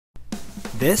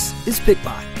This is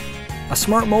Picbot, a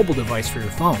smart mobile device for your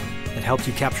phone that helps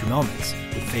you capture moments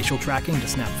with facial tracking to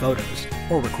snap photos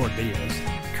or record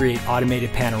videos, create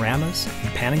automated panoramas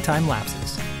and panning time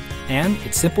lapses. And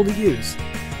it's simple to use.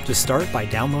 Just start by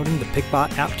downloading the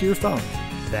Picbot app to your phone.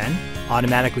 Then,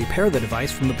 automatically pair the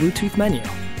device from the Bluetooth menu.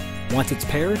 Once it's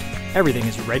paired, everything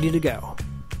is ready to go.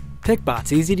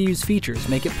 Picbot's easy-to-use features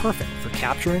make it perfect for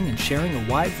capturing and sharing a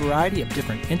wide variety of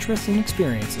different interests and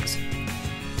experiences.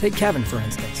 Take Kevin, for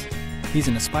instance. He's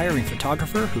an aspiring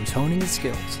photographer who's honing his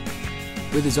skills.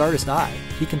 With his artist eye,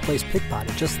 he can place Picbot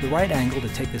at just the right angle to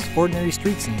take this ordinary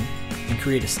street scene and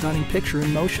create a stunning picture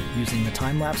in motion using the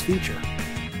Timelapse feature.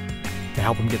 To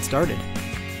help him get started,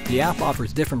 the app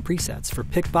offers different presets for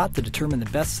Picbot to determine the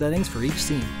best settings for each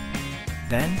scene.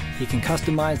 Then, he can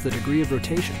customize the degree of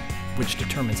rotation, which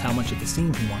determines how much of the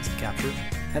scene he wants to capture,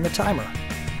 and the timer,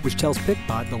 which tells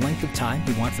Picbot the length of time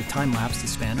he wants the time-lapse to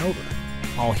span over.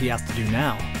 All he has to do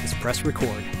now is press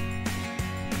record.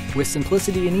 With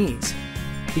simplicity and ease,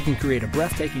 he can create a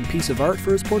breathtaking piece of art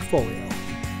for his portfolio.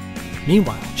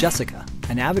 Meanwhile, Jessica,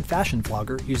 an avid fashion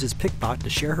vlogger, uses Picbot to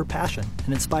share her passion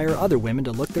and inspire other women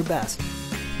to look their best.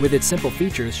 With its simple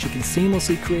features, she can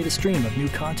seamlessly create a stream of new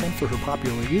content for her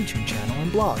popular YouTube channel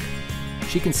and blog.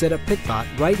 She can set up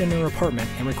Picbot right in her apartment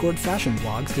and record fashion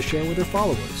vlogs to share with her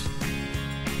followers.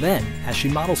 Then, as she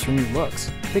models her new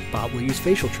looks, Picbot will use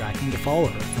facial tracking to follow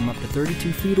her from up to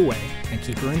 32 feet away and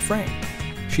keep her in frame.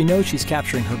 She knows she's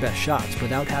capturing her best shots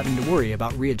without having to worry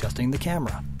about readjusting the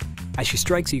camera. As she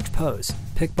strikes each pose,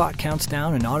 Picbot counts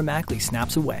down and automatically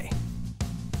snaps away.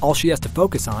 All she has to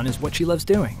focus on is what she loves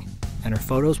doing, and her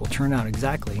photos will turn out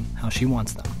exactly how she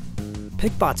wants them.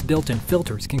 Picbot's built-in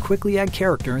filters can quickly add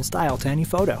character and style to any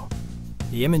photo.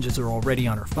 The images are already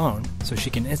on her phone, so she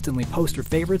can instantly post her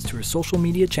favorites to her social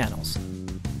media channels.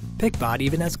 Picbot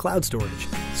even has cloud storage,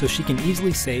 so she can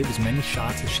easily save as many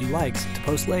shots as she likes to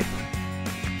post later.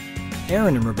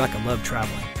 Aaron and Rebecca love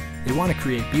traveling. They want to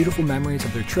create beautiful memories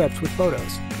of their trips with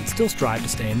photos, but still strive to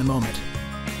stay in the moment.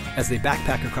 As they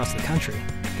backpack across the country,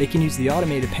 they can use the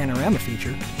automated panorama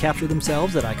feature to capture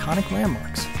themselves at iconic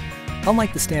landmarks.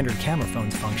 Unlike the standard camera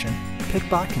phone's function,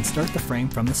 Picbot can start the frame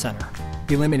from the center,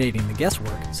 eliminating the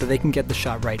guesswork so they can get the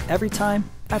shot right every time,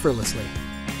 effortlessly.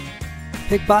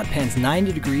 Picbot pans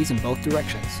 90 degrees in both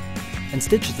directions and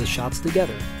stitches the shots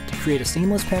together to create a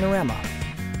seamless panorama.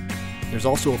 There's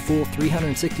also a full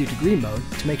 360-degree mode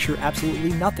to make sure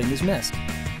absolutely nothing is missed.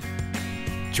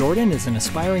 Jordan is an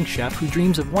aspiring chef who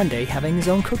dreams of one day having his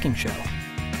own cooking show.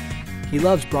 He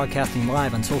loves broadcasting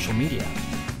live on social media.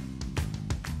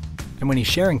 And when he's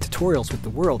sharing tutorials with the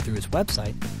world through his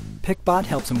website, Picbot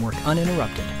helps him work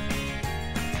uninterrupted.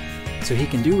 So he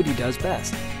can do what he does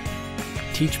best: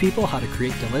 teach people how to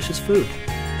create delicious food.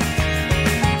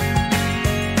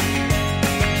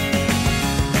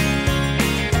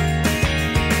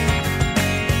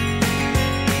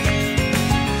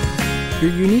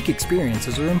 Your unique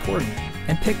experiences are important,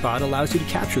 and Picbot allows you to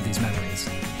capture these memories.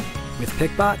 With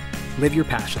Picbot, live your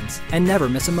passions and never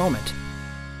miss a moment.